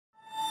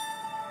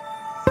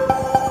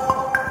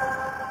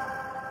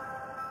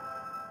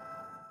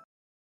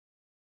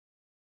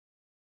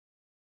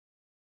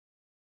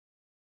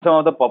Some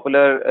of the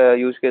popular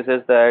use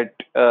cases that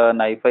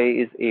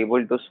NiFi is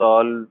able to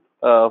solve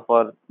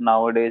for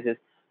nowadays is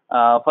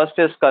first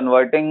is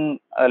converting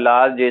a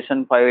large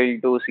JSON file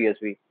to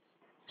CSV.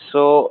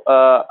 So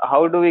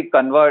how do we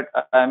convert?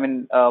 I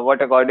mean,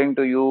 what according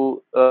to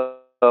you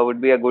would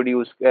be a good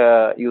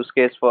use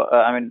case for?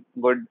 I mean,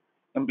 good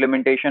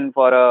implementation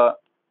for a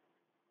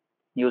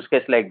use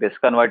case like this,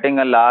 converting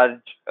a large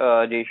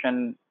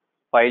JSON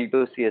file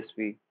to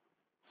CSV.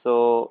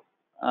 So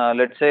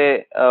let's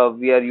say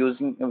we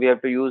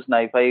have to use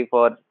NiFi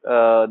for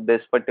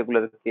this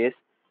particular case.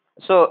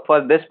 So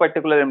for this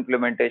particular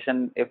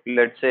implementation, if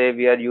let's say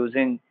we are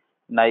using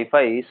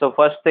NiFi, so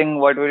first thing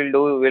what we'll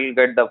do, we'll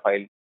get the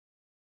file,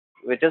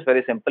 which is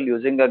very simple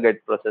using a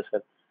get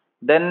processor.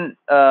 Then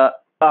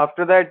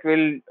after that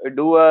we'll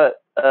do a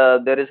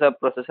there is a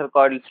processor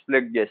called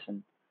split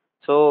JSON.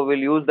 So we'll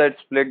use that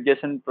split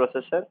JSON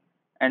processor,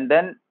 and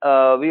then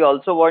we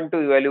also want to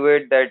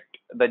evaluate that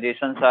the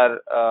JSONs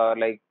are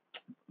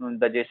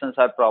the JSONs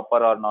are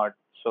proper or not.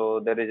 So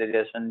there is a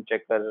JSON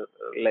checker,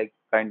 like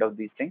kind of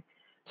these things.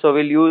 So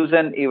we'll use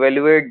an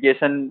evaluate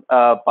JSON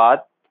path,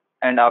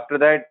 and after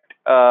that,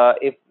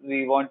 if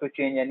we want to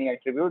change any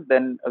attribute,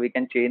 then we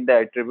can change the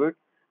attribute,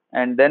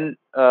 and then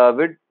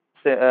with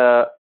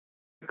uh,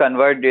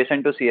 convert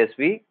JSON to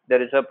CSV.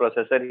 There is a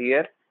processor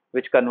here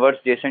which converts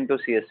JSON to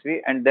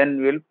CSV, and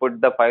then we'll put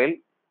the file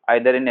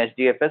either in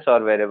HDFS or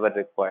wherever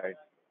required.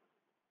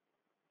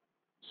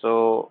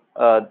 So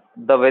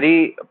the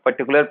very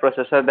particular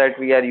processor that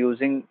we are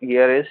using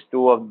here is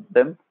two of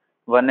them.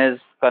 One is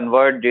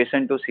convert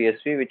JSON to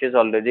CSV, which is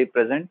already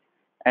present,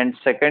 and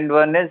second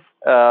one is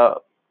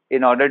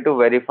in order to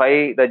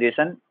verify the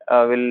JSON,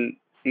 we'll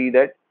see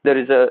that there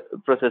is a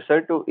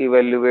processor to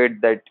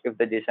evaluate that if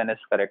the JSON is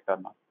correct or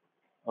not.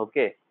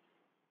 Okay.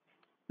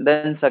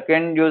 Then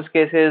second use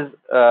case is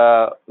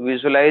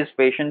visualize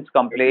patient's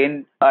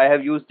complaint. I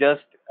have used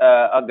just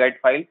a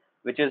get file,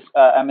 which is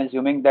I'm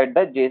assuming that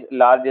the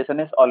large JSON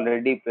is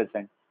already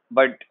present.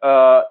 But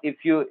if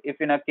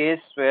in a case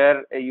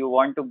where you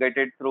want to get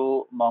it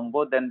through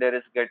Mongo, then there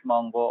is get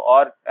Mongo,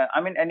 or I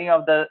mean any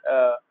of the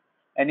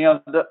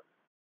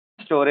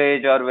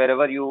storage or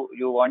wherever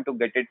you want to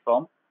get it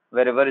from,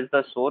 wherever is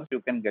the source, you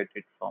can get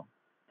it from.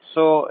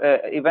 So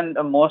even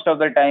most of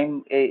the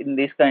time in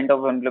this kind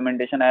of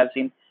implementation, I have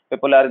seen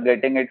people are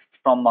getting it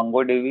from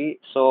MongoDB.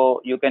 So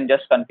you can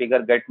just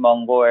configure get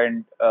Mongo,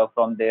 and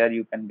from there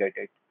you can get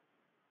it.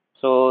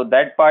 So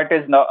that part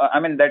is now, I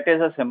mean, that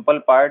is a simple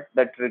part.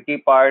 The tricky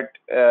part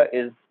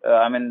is,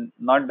 I mean,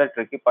 not the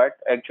tricky part.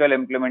 Actual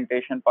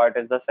implementation part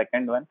is the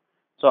second one.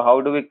 So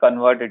how do we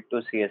convert it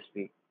to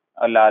CSV,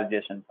 a large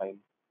JSON file?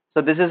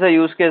 So this is a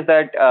use case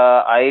that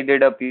I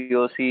did a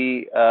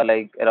POC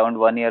like around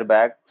 1 year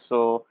back.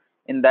 So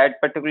in that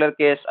particular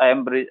case, I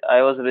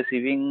was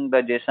receiving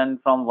the JSON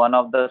from one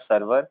of the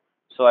server.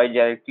 So I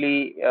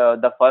directly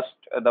the first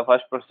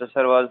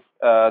processor was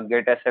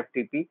get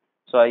SFTP.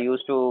 So I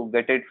used to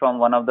get it from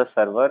one of the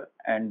server,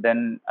 and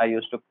then I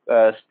used to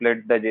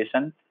split the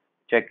JSON,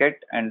 check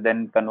it, and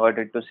then convert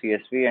it to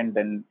CSV, and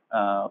then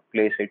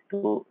place it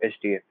to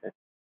HDFS.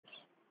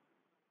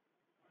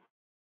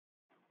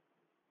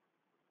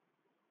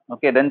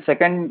 Okay, then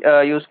second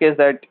use case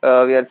that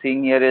we are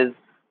seeing here is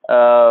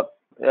a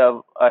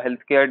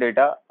healthcare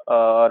data,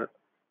 or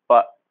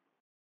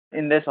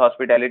in this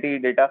hospitality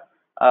data.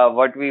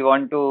 What we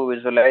want to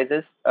visualize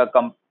is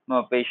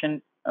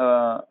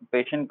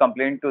patient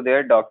complaint to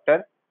their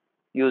doctor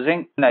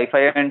using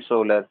NiFi and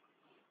Solar.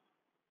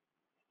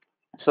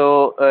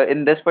 So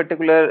in this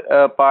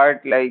particular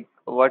part, like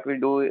what we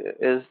do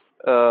is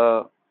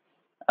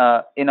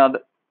you know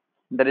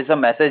there is a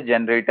message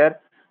generator,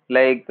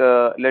 like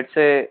let's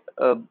say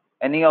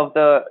any of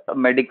the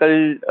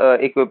medical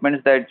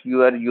equipments that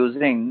you are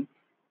using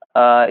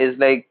is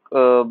like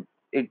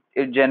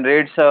it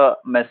generates a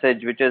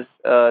message, which is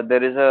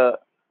there is a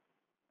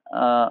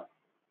uh,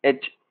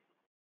 H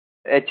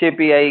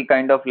HAPI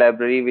kind of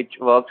library which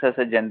works as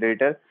a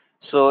generator.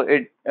 So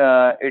it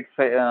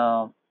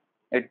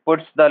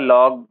puts the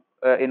log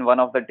in one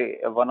of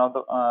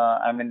the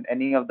I mean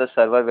any of the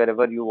server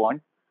wherever you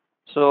want.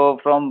 So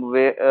from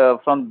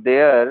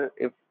there,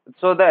 if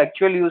so, the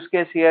actual use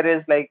case here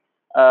is like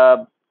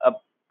uh, a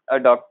a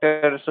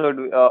doctor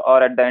should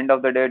or at the end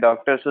of the day,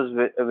 doctor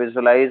should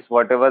visualize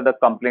whatever the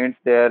complaints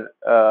their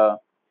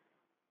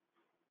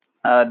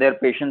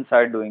patients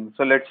are doing.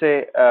 So let's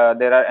say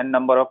there are a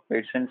number of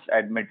patients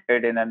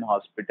admitted in an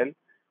hospital,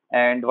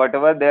 and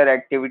whatever their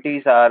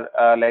activities are,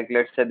 like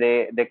let's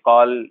say they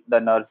call the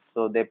nurse,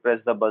 so they press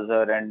the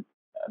buzzer and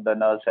the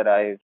nurse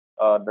arrives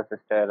or the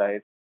sister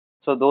arrives.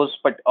 So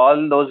but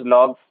all those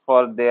logs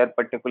for their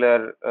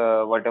particular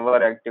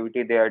whatever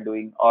activity they are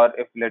doing, or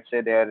if let's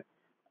say their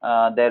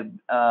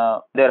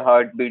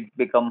heartbeat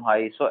become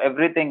high, so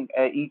everything,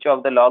 each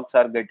of the logs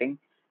are getting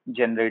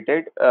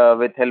generated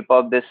with help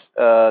of this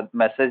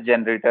message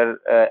generator,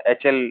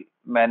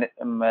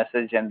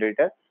 message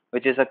generator,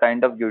 which is a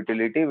kind of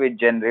utility which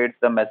generates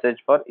the message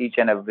for each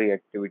and every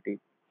activity.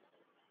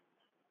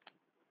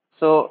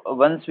 So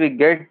once we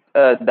get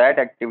that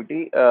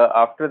activity,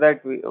 after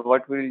that,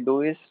 what we'll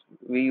do is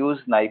we use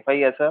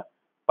NiFi as a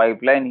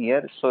pipeline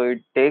here. So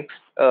it takes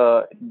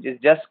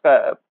just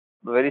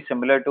very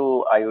similar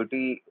to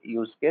IoT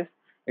use case.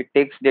 It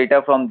takes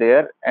data from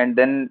there and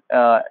then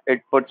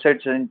it puts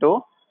it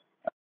into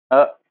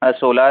a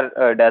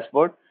solar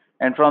dashboard.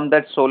 And from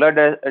that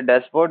solar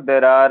dashboard,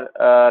 there are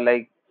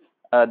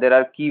there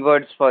are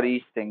keywords for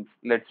each thing.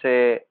 Let's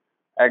say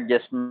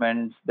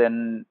adjustments,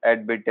 then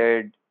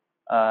admitted,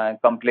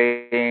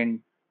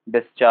 complaint,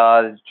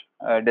 discharged,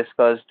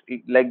 discussed.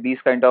 Like these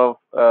kind of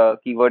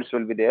keywords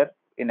will be there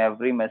in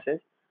every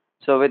message.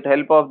 So with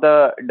help of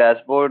the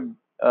dashboard,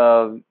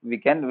 we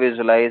can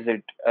visualize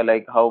it,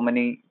 like how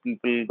many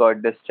people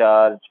got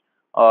discharged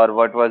or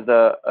what was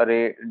the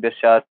array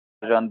discharge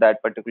on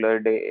that particular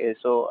day.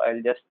 So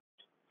I'll just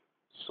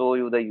show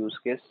you the use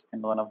case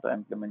in one of the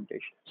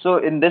implementation. So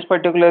in this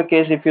particular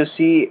case, if you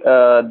see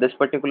this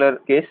particular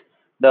case,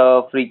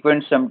 the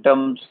frequent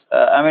symptoms,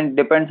 I mean,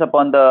 depends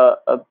upon the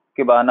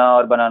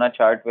Kibana or banana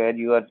chart where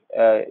you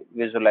are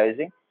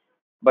visualizing.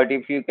 But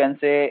if you can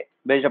say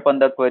based upon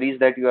the queries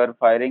that you are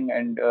firing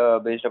and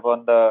based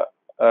upon the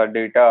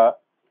data,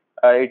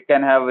 it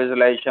can have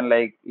visualization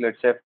like,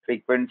 let's say,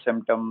 frequent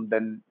symptom.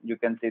 Then you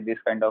can see this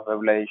kind of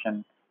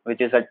visualization,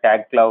 which is a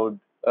tag cloud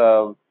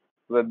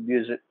web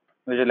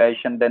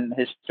visualization. Then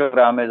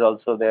histogram is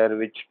also there,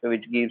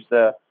 which gives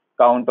the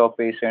count of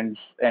patients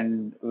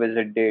and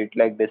visit date,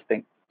 like this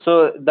thing.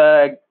 So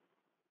the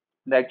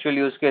actual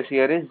use case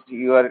here is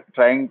you are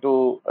trying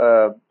to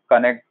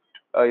connect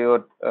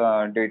your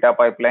data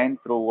pipeline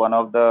through one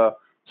of the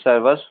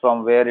servers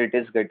from where it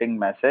is getting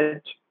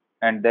message,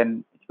 and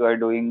then you are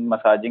doing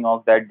massaging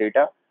of that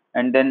data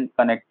and then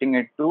connecting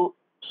it to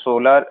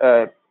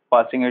solar,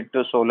 passing it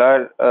to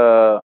solar,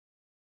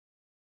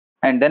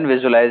 and then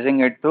visualizing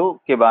it through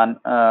Kibana,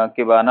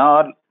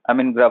 or I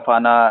mean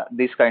Grafana,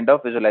 these kind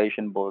of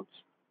visualization boards.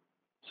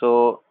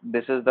 So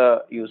this is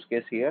the use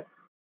case here.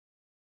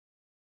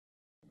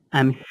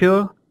 I'm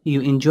sure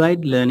you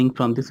enjoyed learning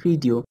from this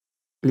video.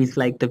 Please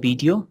like the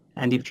video,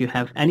 and if you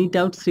have any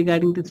doubts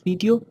regarding this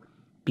video,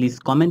 please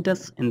comment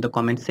us in the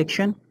comment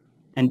section,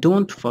 and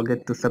don't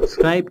forget to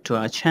subscribe to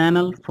our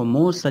channel for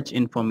more such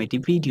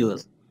informative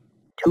videos.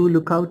 Do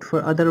look out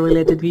for other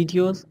related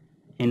videos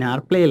in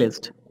our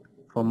playlist.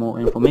 For more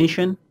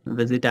information,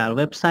 visit our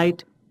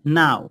website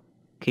now.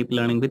 Keep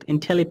learning with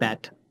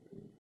Intellipaat.